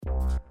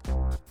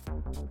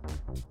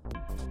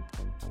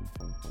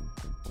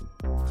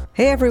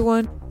Hey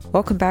everyone,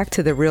 welcome back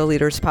to the Real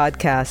Leaders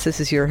Podcast.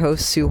 This is your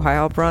host, Sue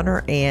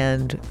Heilbronner,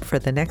 and for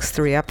the next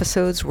 3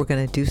 episodes, we're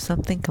going to do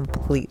something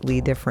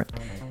completely different.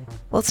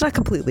 Well, it's not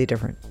completely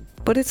different,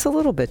 but it's a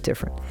little bit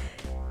different.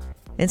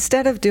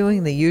 Instead of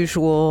doing the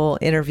usual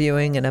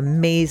interviewing an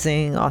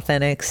amazing,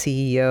 authentic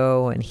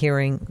CEO and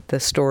hearing the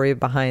story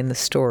behind the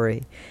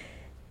story,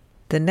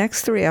 the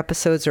next 3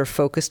 episodes are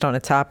focused on a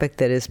topic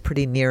that is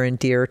pretty near and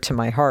dear to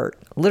my heart.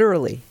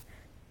 Literally,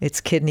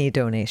 it's kidney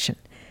donation.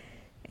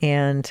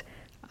 And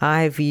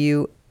I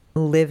view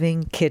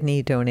living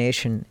kidney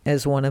donation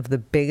as one of the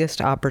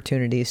biggest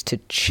opportunities to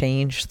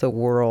change the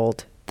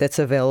world that's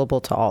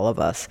available to all of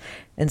us.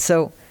 And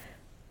so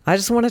I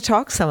just want to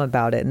talk some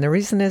about it. And the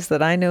reason is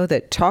that I know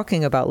that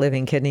talking about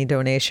living kidney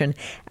donation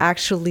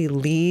actually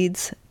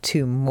leads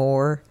to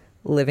more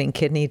living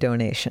kidney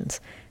donations.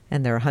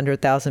 And there are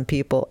 100,000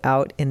 people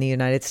out in the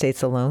United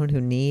States alone who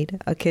need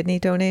a kidney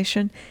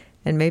donation.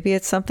 And maybe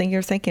it's something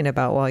you're thinking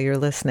about while you're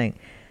listening.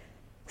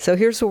 So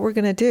here's what we're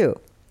going to do.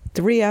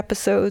 3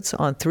 episodes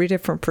on 3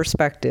 different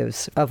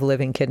perspectives of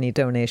living kidney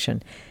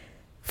donation.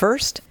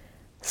 First,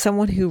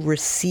 someone who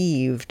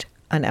received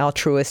an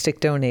altruistic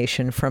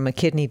donation from a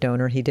kidney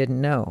donor he didn't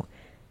know.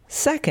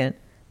 Second,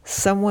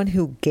 someone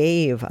who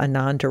gave a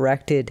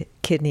non-directed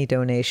kidney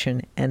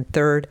donation. And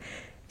third,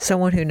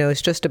 someone who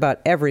knows just about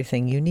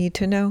everything you need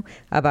to know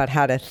about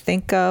how to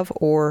think of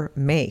or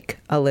make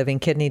a living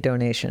kidney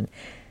donation.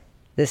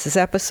 This is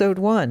episode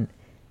 1.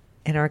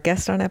 And our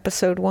guest on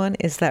episode 1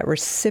 is that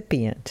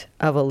recipient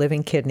of a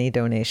living kidney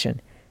donation.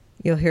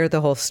 You'll hear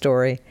the whole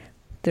story.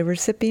 The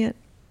recipient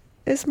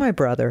is my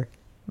brother,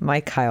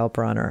 Mike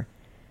Heilbronner.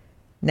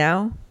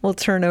 Now we'll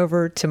turn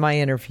over to my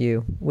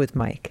interview with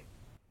Mike.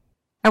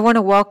 I want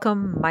to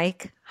welcome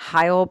Mike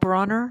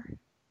Heilbronner,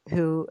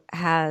 who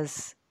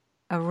has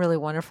a really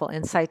wonderful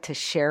insight to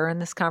share in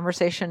this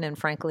conversation and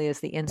frankly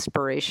is the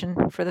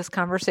inspiration for this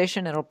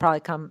conversation. It'll probably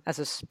come as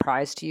a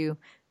surprise to you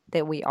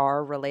that we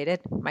are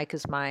related. Mike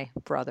is my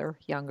brother,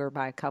 younger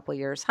by a couple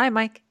years. Hi,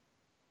 Mike.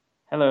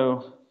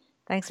 Hello.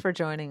 Thanks for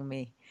joining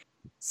me.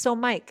 So,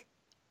 Mike,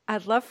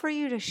 I'd love for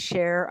you to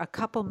share a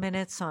couple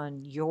minutes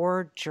on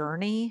your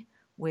journey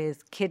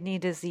with kidney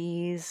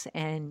disease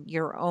and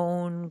your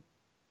own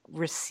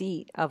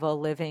receipt of a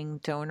living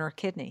donor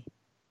kidney.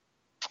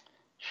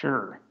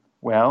 Sure.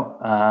 Well,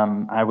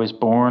 I was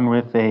born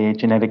with a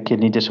genetic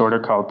kidney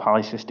disorder called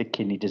polycystic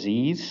kidney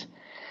disease.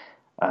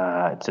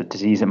 It's a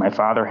disease that my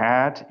father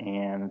had,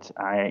 and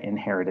I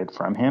inherited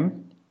from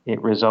him.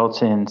 It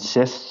results in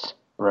cysts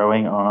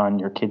growing on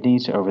your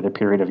kidneys over the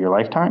period of your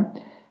lifetime.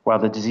 While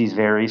the disease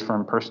varies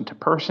from person to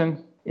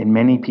person, in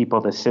many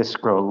people, the cysts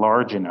grow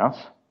large enough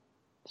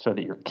so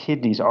that your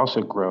kidneys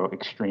also grow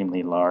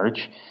extremely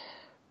large.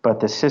 But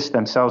the cysts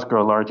themselves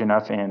grow large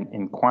enough and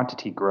in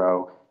quantity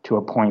grow to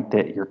a point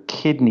that your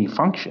kidney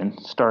function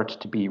starts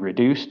to be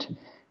reduced.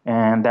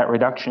 And that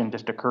reduction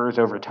just occurs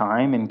over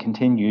time and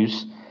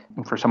continues.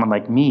 And for someone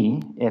like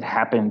me, it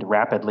happened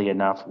rapidly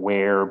enough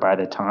where by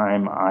the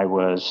time I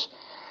was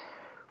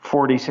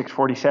 46,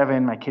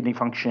 47, my kidney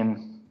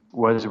function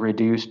was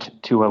reduced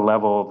to a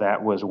level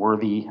that was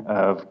worthy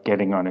of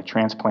getting on a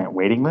transplant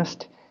waiting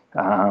list.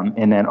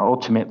 And then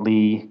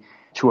ultimately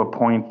to a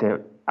point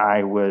that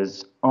I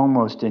was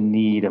almost in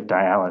need of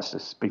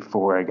dialysis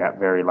before I got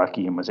very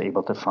lucky and was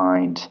able to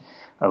find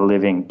a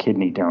living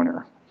kidney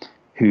donor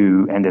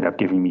who ended up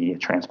giving me a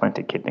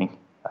transplanted kidney.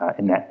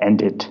 And that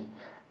ended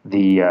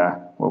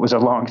what was a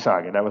long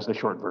saga. That was the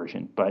short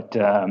version. But,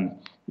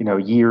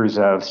 years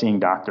of seeing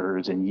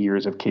doctors and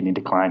years of kidney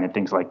decline and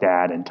things like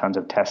that and tons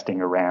of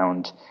testing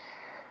around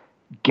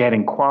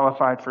getting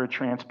qualified for a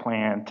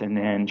transplant and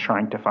then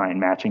trying to find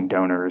matching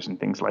donors and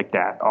things like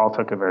that all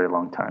took a very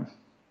long time.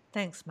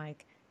 Thanks,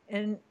 Mike.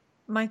 And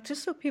Mike,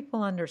 just so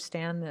people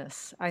understand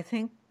this, I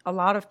think a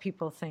lot of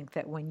people think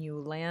that when you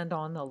land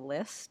on the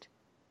list,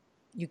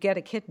 you get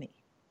a kidney.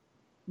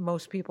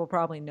 Most people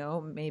probably know,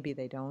 maybe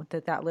they don't,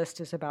 that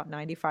list is about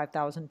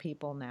 95,000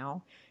 people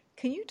now.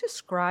 Can you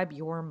describe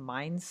your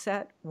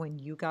mindset when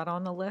you got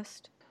on the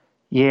list?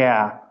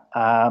 Yeah,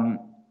 the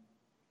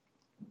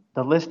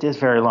list is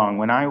very long.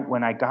 When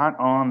I got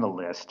on the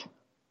list,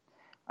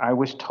 I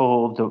was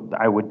told that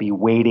I would be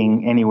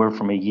waiting anywhere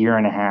from a year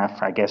and a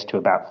half, I guess, to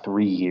about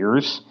 3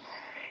 years.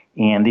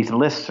 And these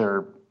lists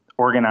are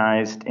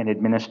organized and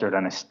administered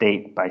on a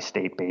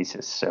state-by-state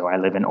basis. So I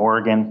live in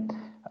Oregon.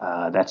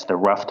 That's the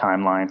rough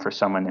timeline for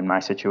someone in my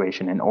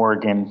situation in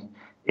Oregon.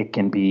 It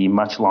can be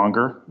much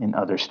longer in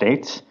other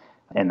states,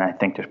 and I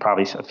think there's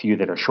probably a few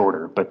that are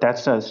shorter. But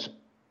that's a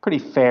pretty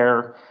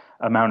fair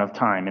amount of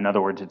time. In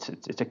other words,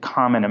 it's a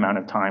common amount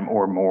of time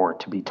or more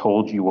to be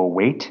told you will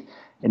wait.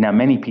 And now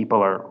many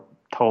people are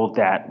told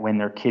that when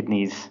their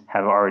kidneys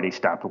have already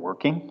stopped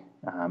working,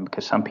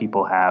 because some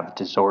people have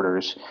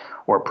disorders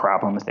or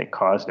problems that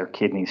cause their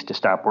kidneys to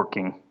stop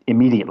working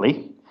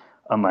immediately,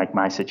 unlike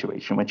my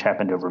situation, which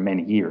happened over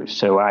many years.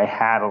 So I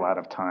had a lot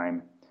of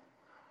time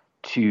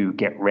to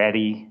get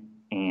ready,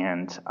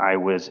 and I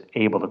was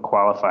able to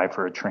qualify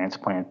for a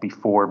transplant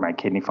before my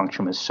kidney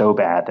function was so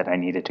bad that I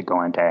needed to go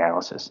on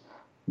dialysis.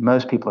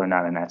 Most people are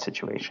not in that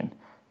situation.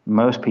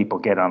 Most people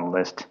get on a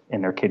list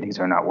and their kidneys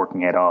are not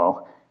working at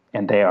all,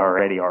 and they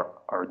already are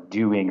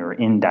doing or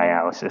in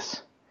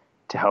dialysis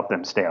to help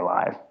them stay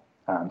alive.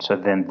 So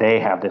then they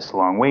have this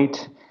long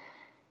wait,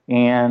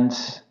 and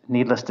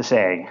needless to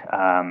say,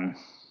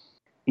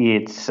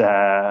 it's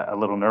a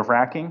little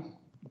nerve-wracking.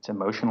 It's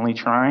emotionally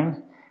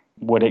trying.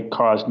 What it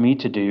caused me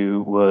to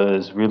do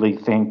was really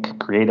think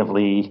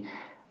creatively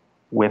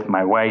with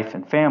my wife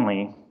and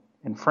family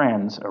and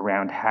friends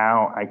around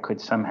how I could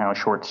somehow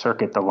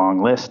short-circuit the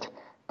long list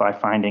by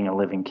finding a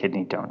living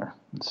kidney donor.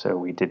 So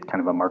we did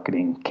kind of a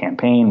marketing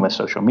campaign with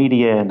social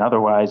media and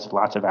otherwise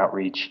lots of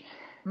outreach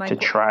to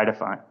try to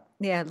find.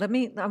 Yeah,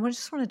 I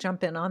just want to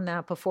jump in on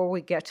that before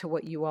we get to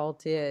what you all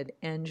did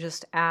and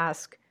just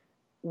ask,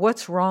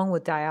 what's wrong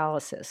with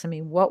dialysis? I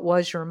mean, what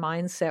was your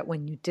mindset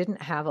when you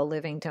didn't have a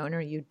living donor?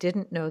 You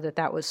didn't know that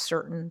that was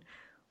certain.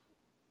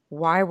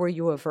 Why were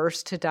you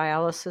averse to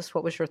dialysis?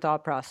 What was your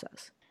thought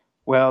process?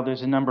 Well,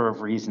 there's a number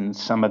of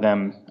reasons. Some of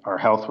them are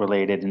health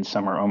related and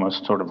some are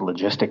almost sort of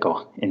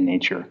logistical in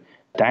nature.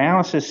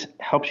 Dialysis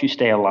helps you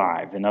stay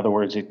alive. In other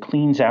words, it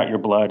cleans out your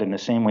blood in the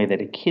same way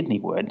that a kidney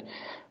would,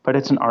 but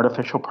it's an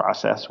artificial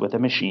process with a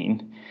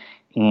machine.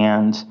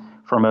 And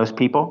for most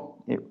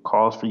people, it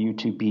calls for you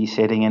to be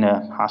sitting in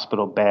a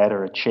hospital bed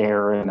or a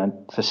chair in a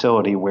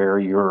facility where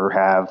you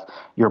have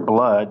your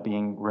blood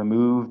being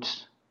removed,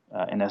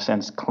 in a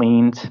sense,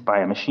 cleaned by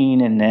a machine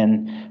and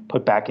then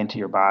put back into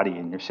your body.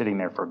 And you're sitting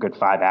there for a good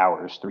 5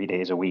 hours, 3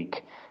 days a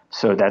week.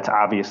 So that's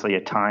obviously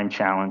a time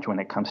challenge when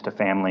it comes to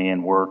family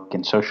and work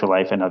and social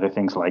life and other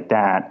things like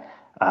that.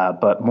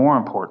 But more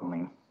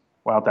importantly,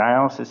 while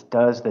dialysis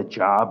does the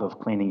job of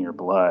cleaning your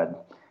blood,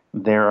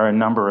 there are a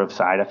number of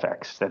side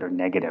effects that are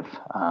negative.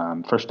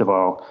 First of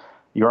all,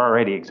 you're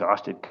already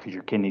exhausted because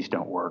your kidneys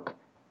don't work.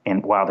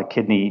 And while the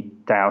kidney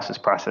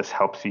dialysis process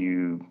helps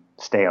you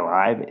stay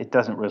alive, it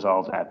doesn't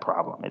resolve that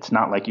problem. It's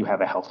not like you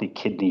have a healthy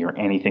kidney or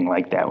anything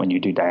like that when you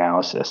do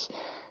dialysis.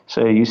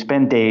 So you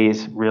spend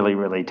days really,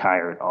 really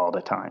tired all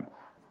the time.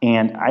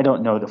 And I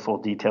don't know the full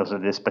details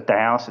of this, but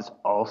dialysis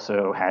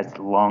also has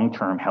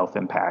long-term health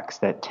impacts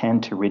that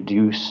tend to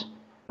reduce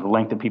the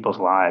length of people's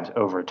lives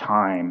over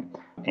time.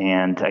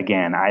 And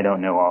again, I don't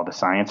know all the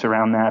science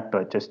around that,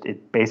 but just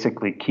it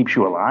basically keeps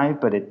you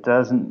alive, but it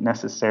doesn't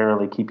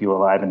necessarily keep you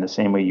alive in the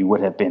same way you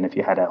would have been if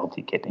you had a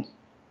healthy kidney.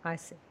 I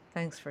see.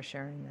 Thanks for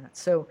sharing that.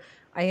 So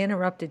I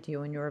interrupted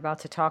you and you were about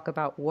to talk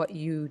about what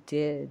you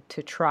did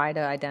to try to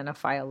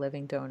identify a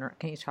living donor.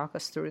 Can you talk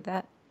us through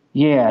that?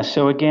 Yeah,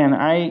 so again,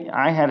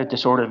 I had a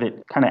disorder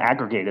that kind of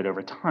aggregated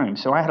over time.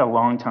 So I had a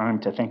long time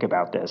to think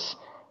about this.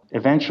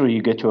 Eventually,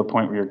 you get to a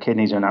point where your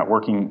kidneys are not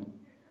working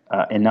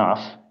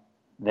enough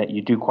that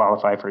you do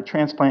qualify for a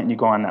transplant, and you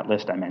go on that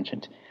list I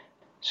mentioned.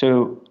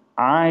 So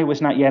I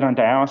was not yet on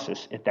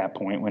dialysis at that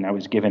point when I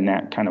was given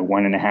that kind of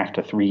 1.5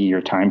 to 3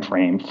 year time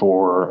frame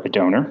for a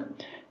donor.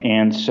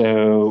 And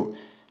so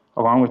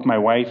along with my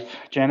wife,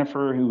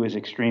 Jennifer, who was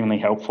extremely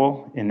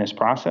helpful in this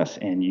process,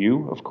 and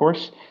you, of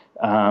course,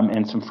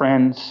 and some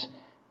friends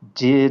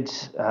we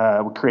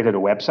created a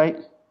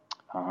website,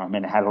 and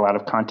it had a lot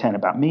of content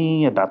about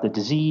me, about the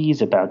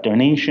disease, about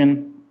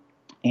donation,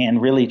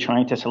 and really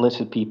trying to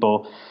solicit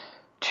people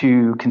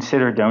to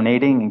consider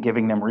donating and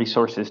giving them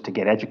resources to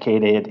get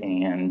educated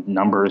and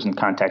numbers and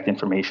contact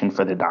information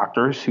for the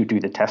doctors who do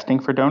the testing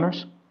for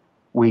donors.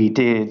 We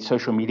did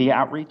social media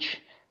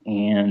outreach,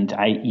 and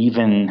I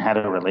even had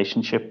a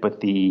relationship with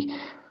the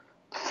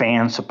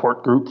fan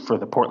support group for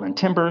the Portland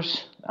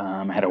Timbers.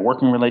 I had a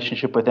working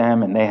relationship with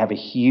them, and they have a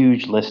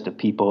huge list of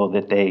people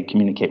that they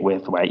communicate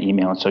with by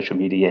email and social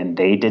media, and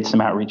they did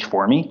some outreach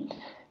for me.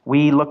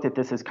 We looked at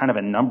this as kind of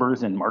a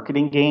numbers and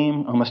marketing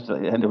game, almost I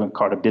wouldn't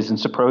call it a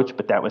business approach,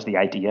 but that was the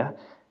idea.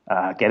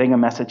 Getting a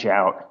message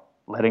out,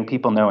 letting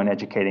people know and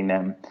educating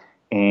them,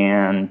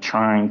 and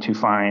trying to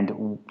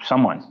find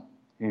someone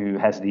who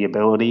has the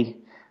ability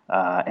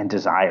and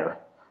desire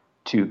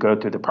to go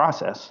through the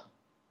process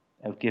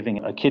of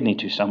giving a kidney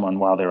to someone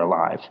while they're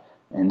alive.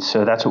 And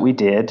so that's what we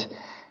did.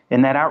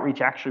 And that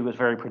outreach actually was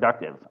very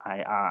productive.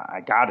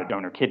 I got a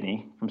donor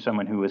kidney from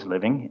someone who was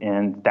living,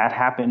 and that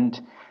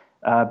happened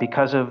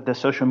because of the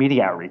social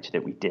media outreach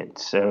that we did.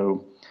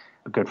 So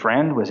a good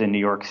friend was in New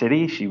York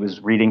City. She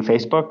was reading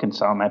Facebook and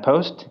saw my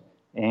post,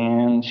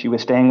 and she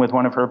was staying with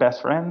one of her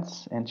best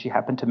friends, and she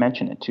happened to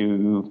mention it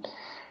to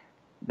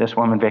this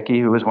woman,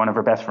 Vicky, who was one of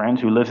her best friends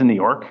who lives in New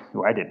York,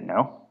 who I didn't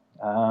know.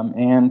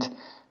 And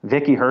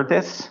Vicky heard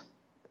this,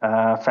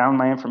 found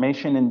my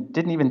information, and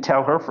didn't even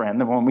tell her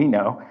friend, the one we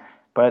know,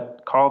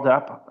 but called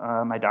up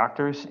my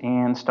doctors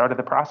and started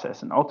the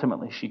process. And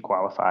ultimately, she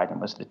qualified and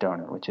was the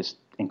donor, which is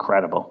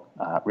incredible,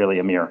 really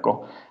a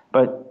miracle.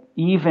 But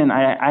even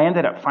I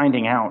ended up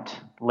finding out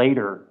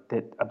later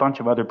that a bunch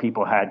of other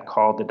people had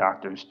called the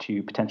doctors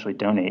to potentially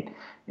donate.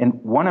 And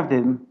one of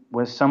them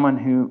was someone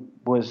who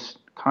was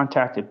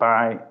contacted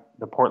by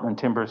the Portland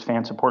Timbers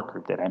fan support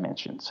group that I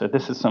mentioned. So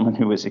this is someone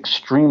who was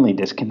extremely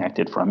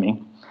disconnected from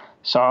me,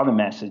 saw the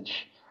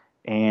message,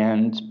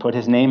 and put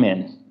his name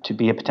in to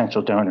be a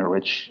potential donor,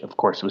 which, of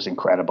course, was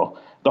incredible.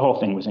 The whole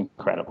thing was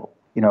incredible.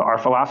 Our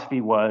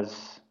philosophy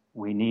was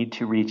we need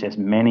to reach as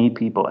many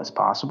people as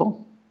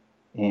possible,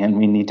 and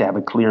we need to have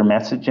a clear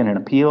message and an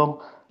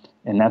appeal,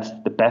 and that's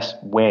the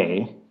best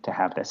way to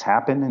have this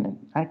happen.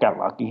 And I got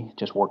lucky, it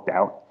just worked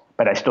out.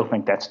 But I still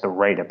think that's the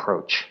right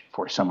approach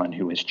for someone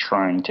who is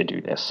trying to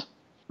do this.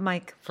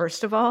 Mike,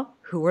 first of all,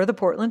 who are the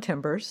Portland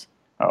Timbers?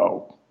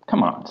 Oh,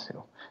 come on,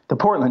 Sue. The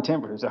Portland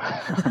Timbers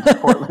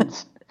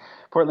are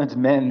Portland's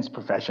men's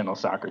professional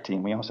soccer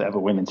team. We also have a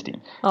women's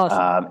team.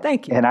 Awesome.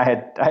 Thank you. And I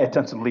had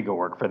done some legal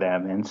work for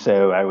them, and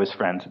so I was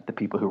friends with the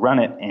people who run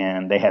it,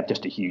 and they have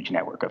just a huge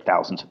network of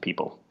thousands of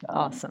people.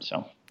 Awesome.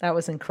 So that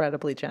was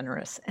incredibly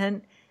generous.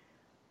 And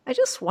I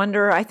just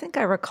wonder, I think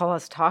I recall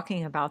us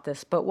talking about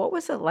this, but what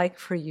was it like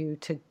for you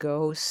to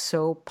go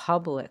so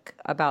public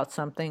about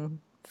something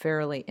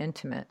fairly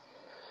intimate?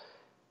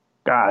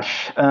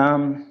 Gosh,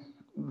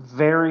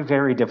 very,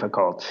 very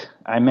difficult.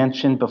 I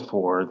mentioned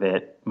before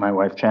that my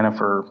wife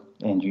Jennifer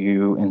and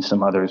you and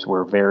some others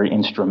were very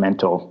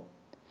instrumental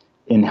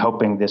in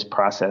helping this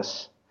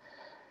process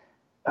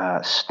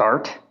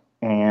start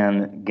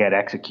and get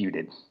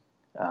executed.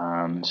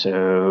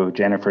 So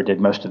Jennifer did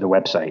most of the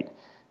website.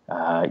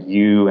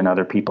 You and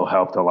other people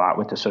helped a lot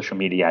with the social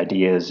media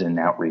ideas and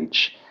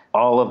outreach.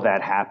 All of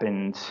that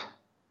happened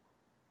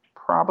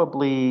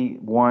probably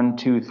 1,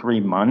 2, 3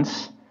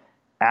 months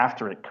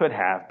after it could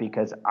have,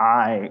 because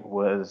I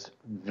was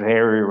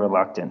very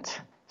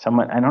reluctant.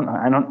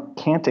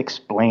 Can't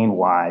explain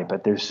why,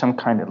 but there's some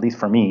kind, at least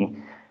for me,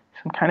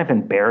 some kind of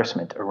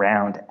embarrassment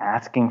around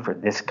asking for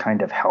this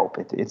kind of help.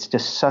 It's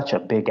just such a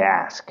big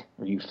ask,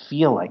 or you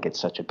feel like it's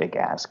such a big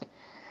ask.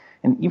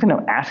 And even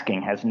though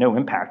asking has no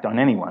impact on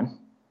anyone,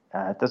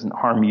 it doesn't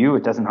harm you,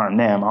 it doesn't harm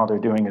them, all they're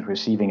doing is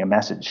receiving a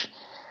message.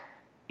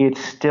 It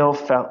still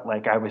felt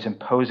like I was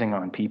imposing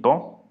on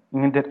people,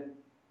 and it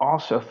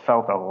also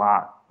felt a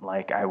lot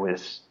like I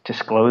was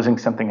disclosing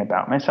something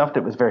about myself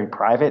that was very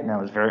private, and I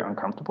was very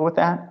uncomfortable with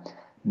that.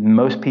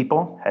 Most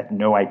people had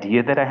no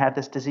idea that I had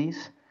this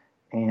disease.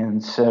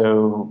 And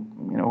so,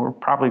 we're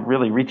probably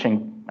really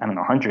reaching,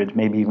 hundreds,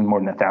 maybe even more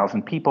than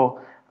 1,000 people.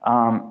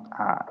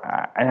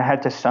 I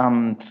had to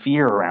some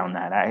fear around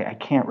that. I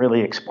can't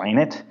really explain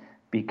it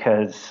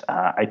because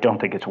I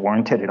don't think it's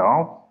warranted at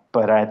all,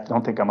 but I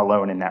don't think I'm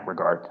alone in that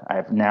regard.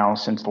 I've now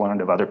since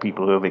learned of other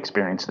people who have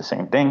experienced the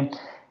same thing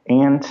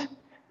and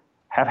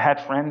have had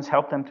friends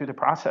help them through the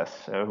process.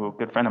 So a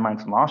good friend of mine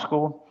from law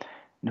school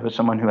knows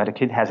someone who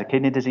has a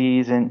kidney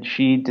disease, and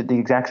she did the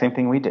exact same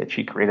thing we did.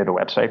 She created a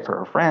website for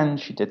her friend.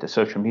 She did the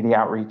social media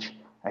outreach.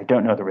 I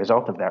don't know the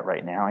result of that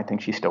right now. I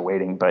think she's still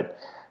waiting, but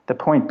the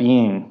point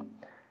being,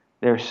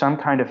 there's some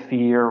kind of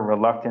fear,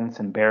 reluctance,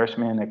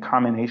 embarrassment, a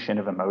combination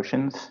of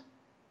emotions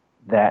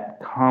that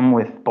come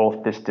with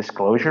both this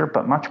disclosure,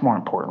 but much more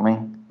importantly,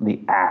 the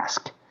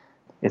ask.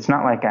 It's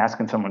not like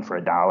asking someone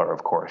for $1,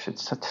 of course.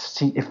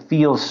 It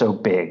feels so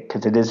big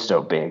because it is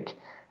so big,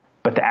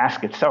 but the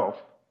ask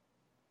itself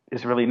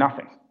is really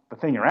nothing. The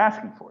thing you're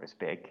asking for is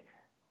big,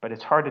 but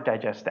it's hard to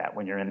digest that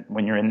when you're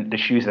in the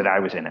shoes that I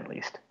was in, at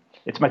least.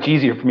 It's much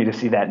easier for me to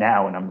see that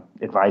now when I'm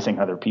advising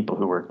other people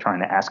who are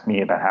trying to ask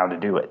me about how to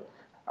do it.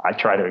 I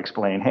try to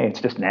explain, hey,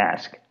 it's just an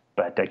ask.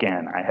 But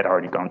again, I had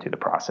already gone through the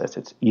process.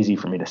 It's easy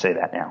for me to say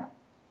that now.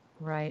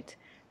 Right.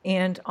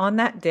 And on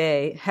that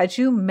day, had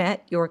you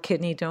met your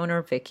kidney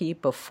donor, Vicki,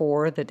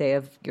 before the day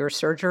of your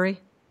surgery?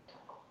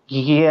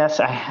 Yes,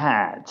 I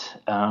had.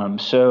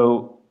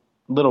 So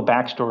little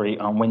backstory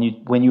on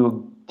when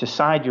you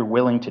decide you're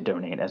willing to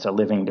donate as a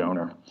living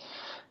donor,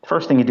 the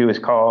first thing you do is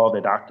call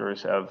the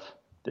doctors of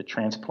the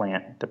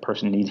transplant, the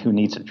person who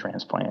needs a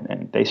transplant,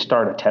 and they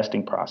start a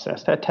testing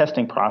process. That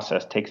testing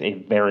process takes a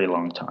very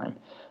long time.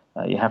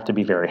 You have to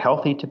be very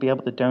healthy to be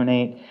able to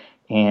donate,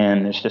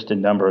 and there's just a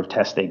number of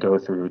tests they go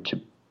through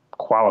to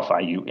qualify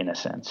you in a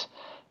sense.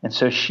 And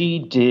so she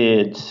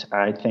did,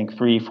 I think,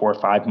 3, 4,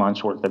 5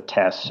 months worth of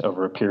tests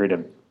over a period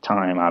of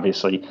time,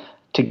 obviously,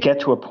 to get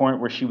to a point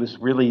where she was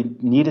really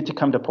needed to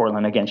come to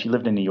Portland. Again, she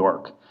lived in New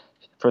York.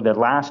 For the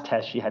last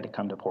test, she had to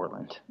come to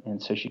Portland.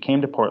 And so she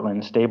came to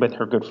Portland, stayed with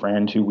her good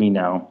friend who we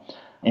know.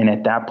 And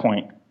at that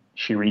point,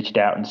 she reached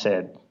out and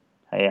said,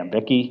 hey, I'm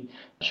Vicki.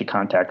 She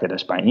contacted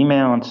us by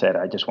email and said,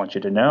 I just want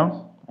you to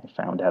know, I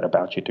found out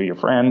about you through your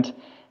friend.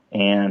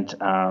 And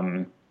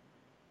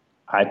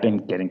I've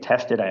been getting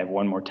tested. I have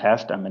one more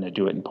test. I'm going to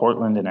do it in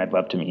Portland, and I'd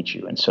love to meet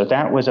you. And so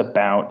that was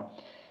about,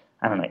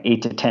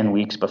 8 to 10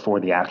 weeks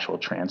before the actual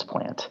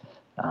transplant.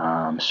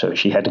 So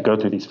she had to go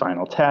through these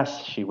final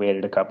tests. She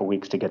waited a couple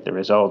weeks to get the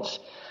results.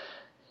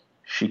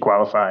 She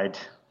qualified.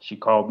 She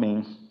called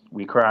me.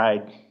 We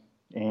cried.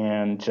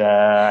 And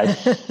I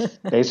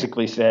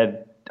basically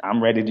said,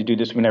 I'm ready to do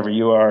this whenever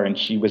you are. And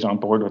she was on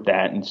board with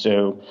that. And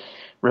so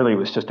really it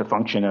was just a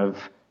function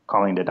of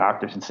calling the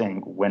doctors and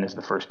saying, when is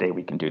the first day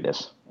we can do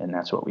this? And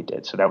that's what we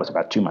did. So that was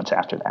about 2 months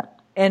after that.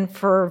 And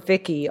for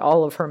Vicki,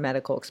 all of her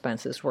medical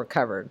expenses were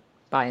covered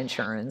by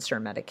insurance or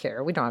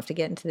Medicare. We don't have to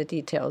get into the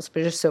details,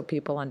 but just so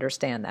people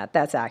understand that.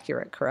 That's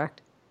accurate,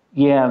 correct?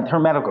 Yeah, her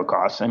medical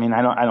costs. I mean,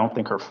 I don't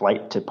think her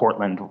flight to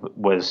Portland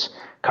was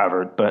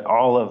covered, but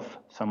all of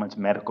someone's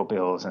medical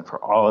bills and for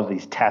all of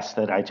these tests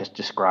that I just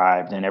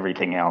described and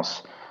everything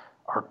else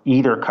are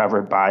either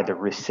covered by the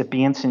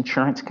recipient's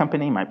insurance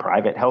company, my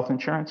private health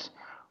insurance,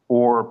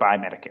 or by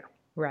Medicare.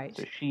 So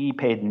Right. she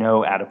paid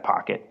no out of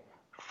pocket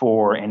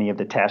for any of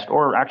the tests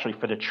or actually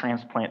for the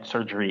transplant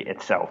surgery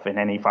itself and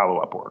any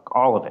follow-up work.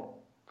 All of it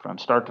from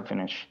start to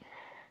finish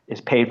is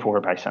paid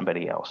for by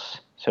somebody else.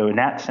 So in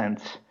that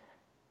sense,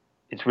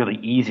 it's really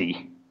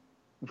easy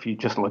if you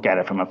just look at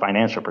it from a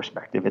financial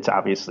perspective. It's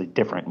obviously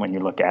different when you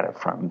look at it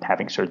from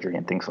having surgery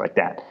and things like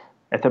that.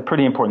 That's a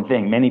pretty important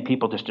thing. Many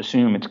people just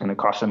assume it's going to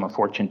cost them a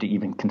fortune to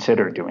even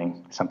consider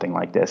doing something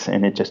like this,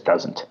 and it just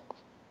doesn't.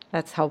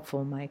 That's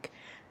helpful, Mike.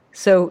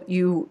 So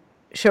you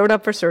showed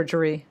up for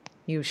surgery.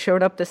 You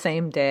showed up the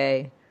same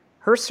day.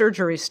 Her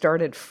surgery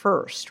started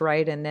first,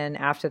 right? And then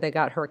after they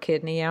got her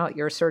kidney out,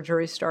 your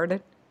surgery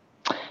started?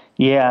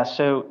 Yeah,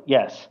 so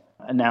yes.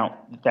 Now,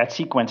 that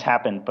sequence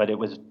happened, but it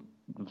was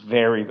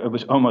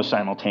almost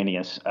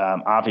simultaneous.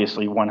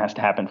 Obviously, one has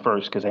to happen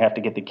first because they have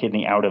to get the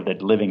kidney out of the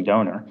living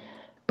donor.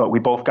 But we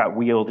both got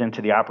wheeled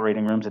into the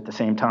operating rooms at the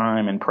same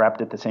time and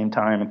prepped at the same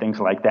time and things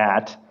like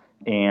that.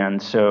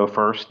 And so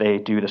first they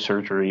do the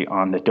surgery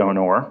on the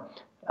donor,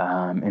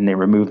 and they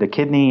remove the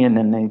kidney, and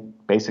then they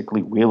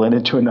basically wheel it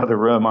into another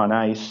room on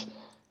ice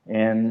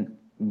and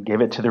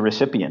give it to the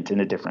recipient in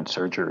a different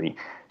surgery.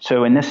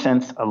 So in this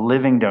sense, a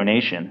living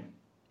donation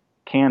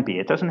can be.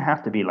 It doesn't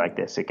have to be like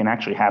this. It can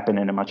actually happen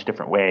in a much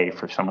different way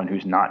for someone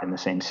who's not in the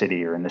same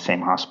city or in the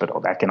same hospital.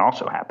 That can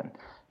also happen.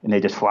 And they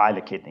just fly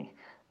the kidney.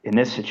 In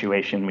this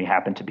situation, we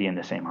happen to be in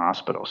the same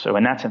hospital. So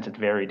in that sense, it's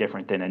very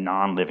different than a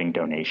non-living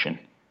donation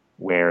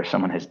where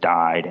someone has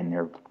died and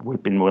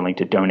they've been willing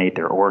to donate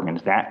their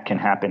organs. That can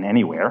happen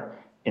anywhere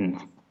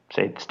in,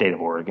 say, the state of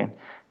Oregon.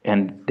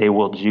 And they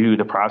will do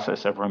the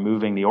process of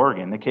removing the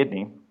organ, the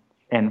kidney,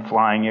 and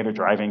flying it or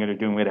driving it or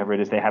doing whatever it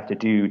is they have to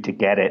do to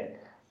get it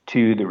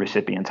to the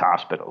recipient's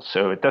hospital.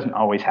 So it doesn't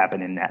always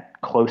happen in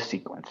that close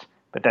sequence,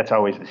 but that's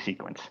always the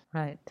sequence.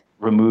 Right.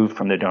 Removed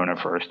from the donor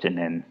first and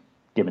then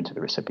given to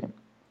the recipient.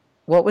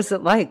 What was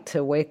it like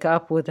to wake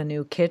up with a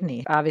new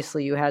kidney?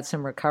 Obviously, you had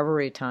some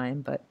recovery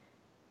time, but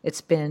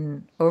it's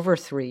been over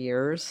 3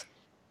 years.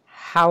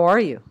 How are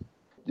you?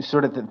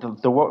 Sort of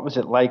the what was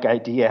it like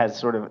idea has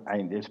sort of,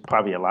 there's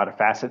probably a lot of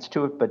facets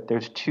to it, but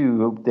there's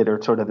two that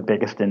are sort of the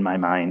biggest in my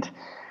mind.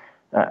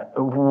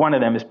 One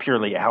of them is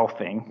purely a health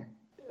thing.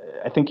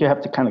 I think you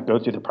have to kind of go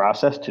through the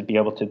process to be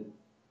able to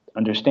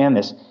understand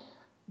this.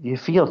 You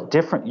feel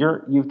different.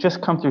 You've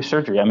just come through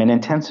surgery. I'm in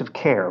intensive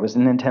care. I was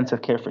in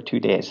intensive care for 2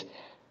 days.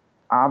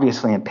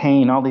 Obviously in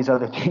pain, all these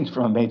other things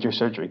from a major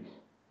surgery.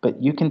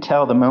 But you can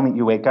tell the moment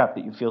you wake up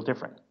that you feel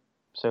different.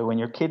 So when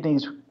your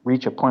kidneys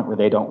reach a point where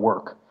they don't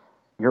work,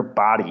 your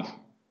body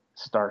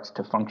starts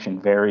to function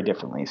very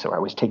differently. So I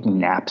was taking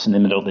naps in the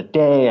middle of the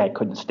day. I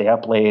couldn't stay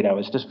up late. I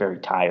was just very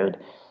tired.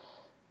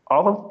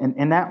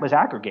 And that was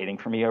aggregating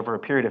for me over a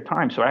period of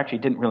time. So I actually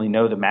didn't really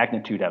know the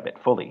magnitude of it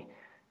fully.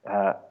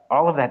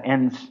 All of that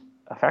ends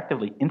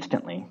effectively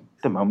instantly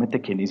the moment the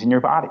kidney's in your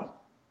body.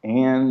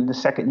 And the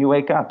second you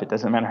wake up, it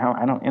doesn't matter how,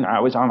 I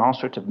was on all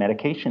sorts of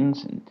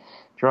medications and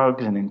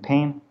drugs and in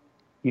pain.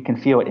 You can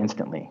feel it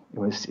instantly.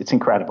 It's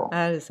incredible.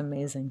 That is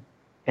amazing.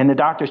 And the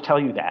doctors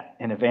tell you that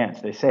in advance.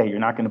 They say, you're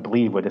not going to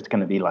believe what it's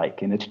going to be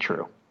like. And it's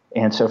true.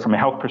 And so from a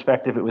health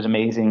perspective, it was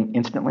amazing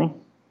instantly.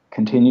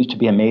 Continues to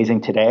be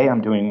amazing today.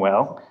 I'm doing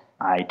well.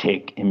 I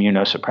take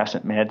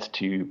immunosuppressant meds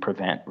to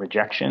prevent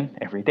rejection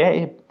every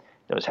day.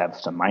 Those have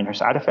some minor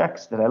side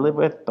effects that I live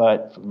with,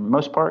 but for the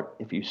most part,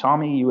 if you saw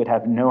me, you would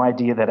have no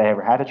idea that I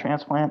ever had a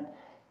transplant.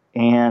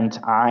 And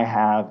I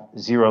have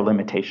zero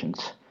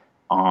limitations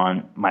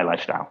on my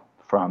lifestyle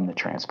from the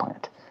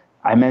transplant.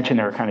 I mentioned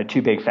there are kind of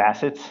two big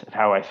facets of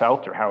how I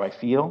felt or how I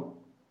feel.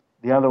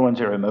 The other ones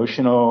are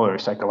emotional or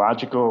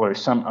psychological or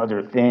some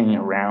other thing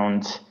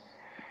around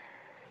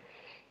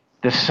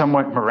the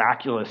somewhat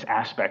miraculous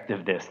aspect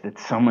of this, that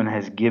someone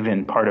has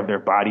given part of their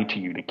body to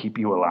you to keep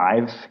you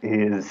alive,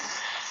 is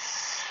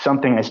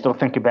something I still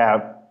think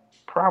about.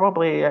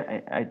 Probably,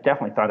 I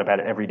definitely thought about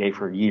it every day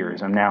for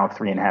years. I'm now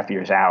 3.5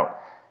 years out.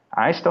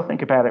 I still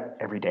think about it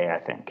every day, I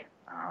think.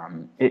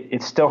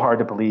 It's still hard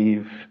to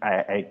believe.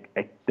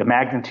 The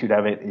magnitude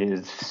of it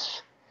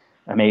is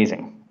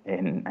amazing,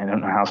 and I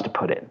don't know how else to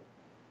put it.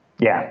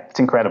 Yeah, it's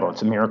incredible.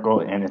 It's a miracle,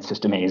 and it's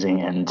just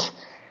amazing, and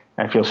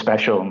I feel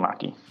special and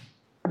lucky.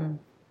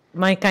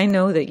 Mike, I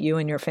know that you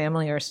and your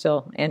family are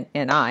still,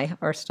 and I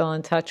are still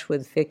in touch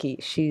with Vicky.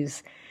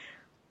 She's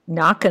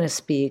not going to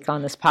speak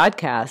on this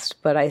podcast,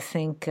 but I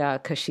think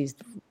because she's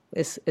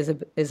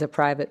is a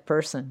private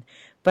person,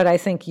 but I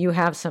think you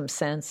have some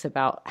sense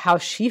about how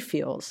she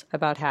feels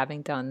about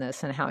having done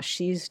this and how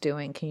she's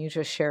doing. Can you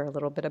just share a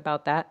little bit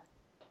about that?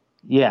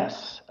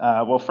 Yes.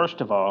 Well,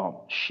 first of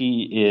all,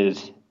 she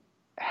is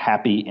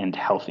happy and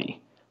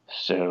healthy.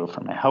 So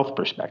from a health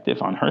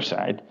perspective on her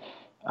side,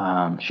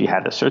 she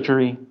had the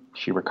surgery.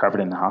 She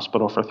recovered in the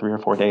hospital for 3 or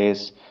 4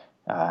 days.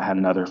 had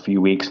another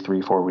few weeks,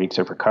 3-4 weeks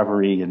of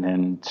recovery, and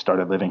then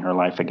started living her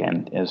life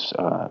again as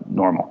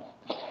normal.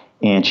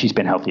 And she's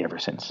been healthy ever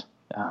since.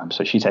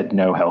 So she's had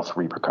no health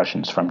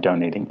repercussions from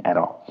donating at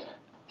all.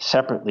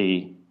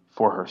 Separately,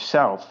 for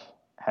herself,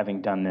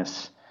 having done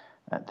this,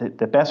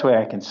 the best way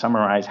I can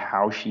summarize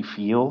how she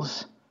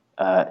feels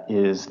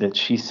is that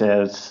she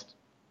says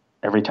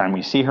every time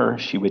we see her,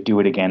 she would do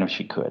it again if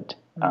she could.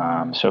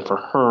 So for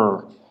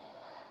her,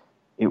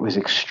 it was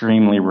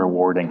extremely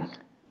rewarding.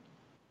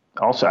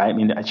 Also, I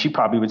mean, she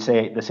probably would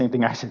say the same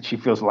thing I said. She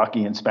feels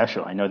lucky and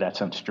special. I know that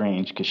sounds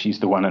strange because she's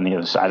the one on the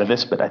other side of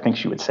this, but I think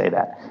she would say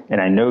that.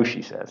 And I know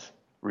she says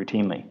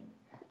routinely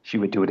she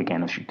would do it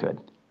again if she could.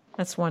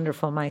 That's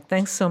wonderful, Mike.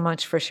 Thanks so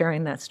much for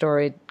sharing that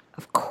story.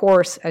 Of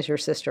course, as your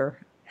sister,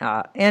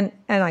 and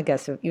I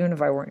guess even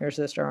if I weren't your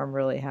sister, I'm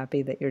really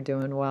happy that you're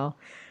doing well.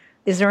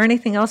 Is there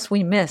anything else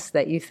we missed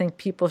that you think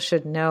people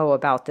should know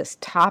about this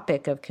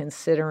topic of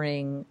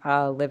considering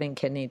living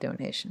kidney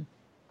donation?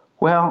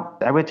 Well,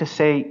 I would just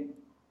say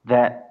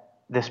that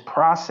this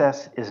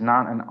process is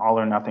not an all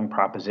or nothing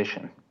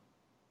proposition.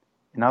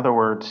 In other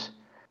words,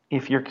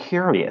 if you're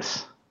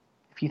curious,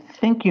 if you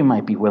think you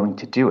might be willing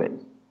to do it,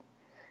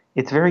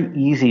 it's very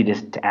easy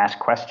to ask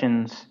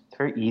questions. It's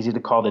very easy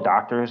to call the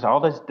doctors. All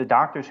the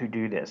doctors who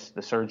do this,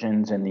 the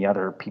surgeons and the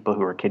other people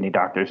who are kidney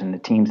doctors and the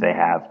teams they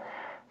have,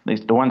 at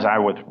least the ones I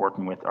was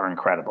working with, are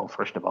incredible,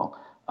 first of all.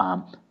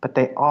 But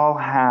they all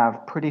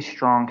have pretty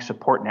strong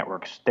support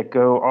networks that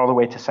go all the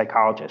way to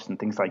psychologists and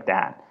things like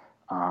that,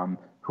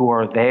 who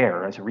are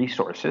there as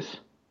resources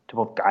to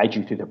both guide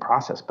you through the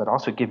process, but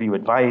also give you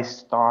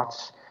advice,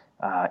 thoughts,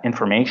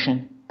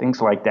 information, things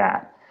like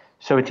that.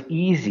 So it's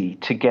easy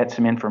to get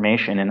some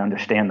information and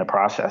understand the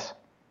process.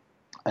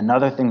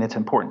 Another thing that's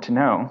important to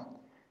know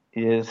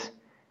is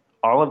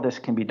all of this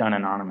can be done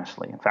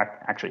anonymously. In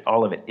fact, actually,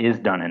 all of it is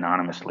done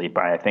anonymously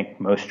by, I think,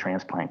 most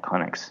transplant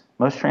clinics.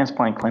 Most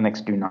transplant clinics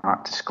do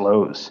not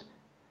disclose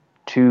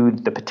to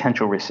the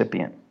potential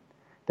recipient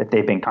that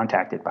they've been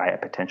contacted by a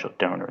potential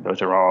donor.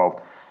 It's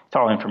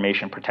all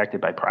information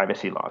protected by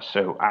privacy laws.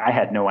 So I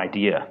had no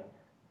idea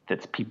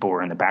that people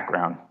were in the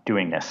background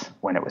doing this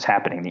when it was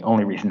happening. The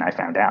only reason I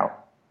found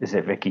out is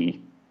that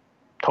Vicky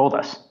told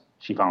us.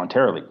 She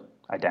voluntarily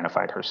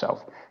identified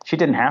herself. She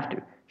didn't have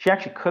to. She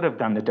actually could have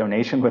done the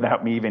donation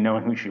without me even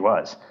knowing who she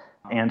was.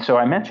 And so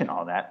I mention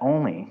all that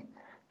only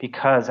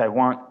because I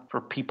want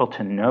for people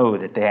to know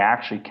that they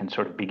actually can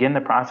sort of begin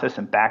the process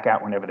and back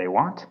out whenever they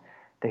want.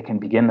 They can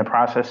begin the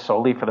process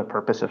solely for the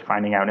purpose of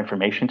finding out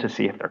information to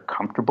see if they're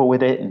comfortable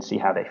with it and see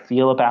how they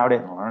feel about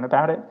it and learn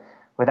about it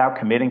without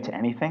committing to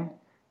anything.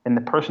 And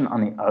the person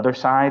on the other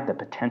side, the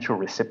potential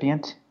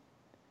recipient,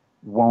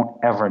 won't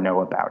ever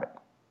know about it.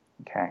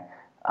 Okay.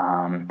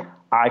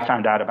 I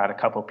found out about a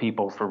couple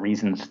people for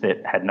reasons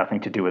that had nothing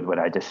to do with what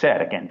I just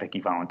said. Again, Vicky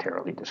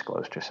voluntarily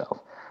disclosed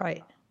herself.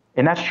 Right.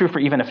 And that's true for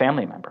even a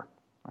family member,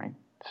 right?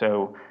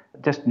 So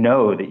just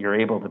know that you're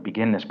able to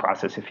begin this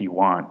process if you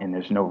want, and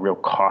there's no real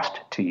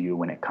cost to you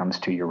when it comes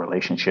to your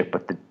relationship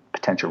with the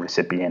potential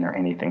recipient or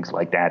anything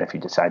like that if you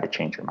decide to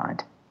change your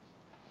mind.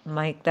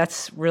 Mike,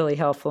 that's really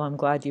helpful. I'm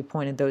glad you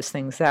pointed those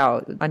things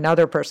out.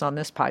 Another person on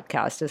this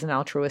podcast is an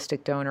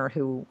altruistic donor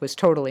who was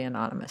totally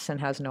anonymous and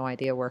has no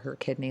idea where her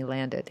kidney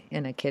landed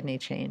in a kidney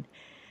chain.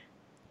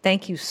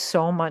 Thank you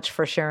so much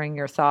for sharing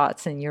your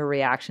thoughts and your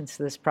reactions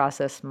to this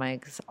process,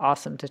 Mike. It's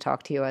awesome to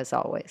talk to you as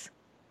always.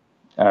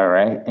 All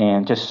right.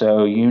 And just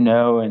so you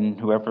know, and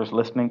whoever's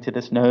listening to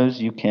this knows,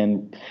 you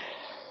can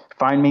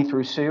find me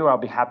through Sue. I'll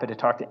be happy to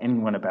talk to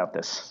anyone about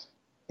this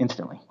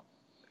instantly.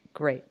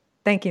 Great.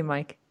 Thank you,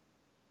 Mike.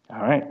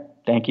 All right.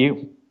 Thank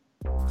you.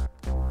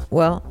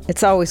 Well,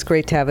 it's always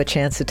great to have a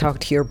chance to talk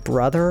to your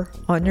brother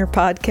on your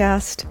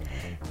podcast.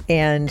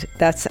 And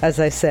that's, as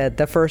I said,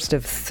 the first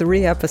of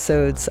 3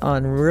 episodes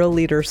on Real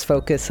Leaders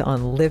Focus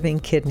on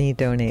living kidney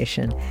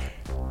donation.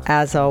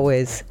 As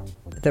always,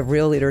 the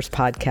Real Leaders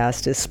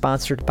podcast is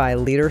sponsored by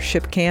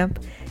Leadership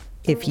Camp.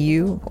 If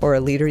you or a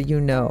leader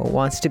you know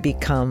wants to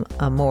become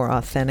a more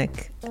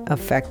authentic,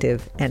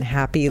 effective, and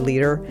happy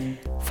leader,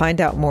 find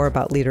out more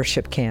about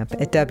Leadership Camp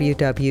at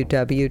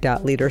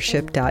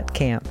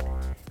www.leadership.camp.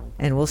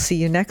 And we'll see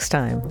you next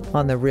time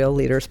on the Real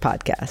Leaders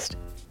Podcast.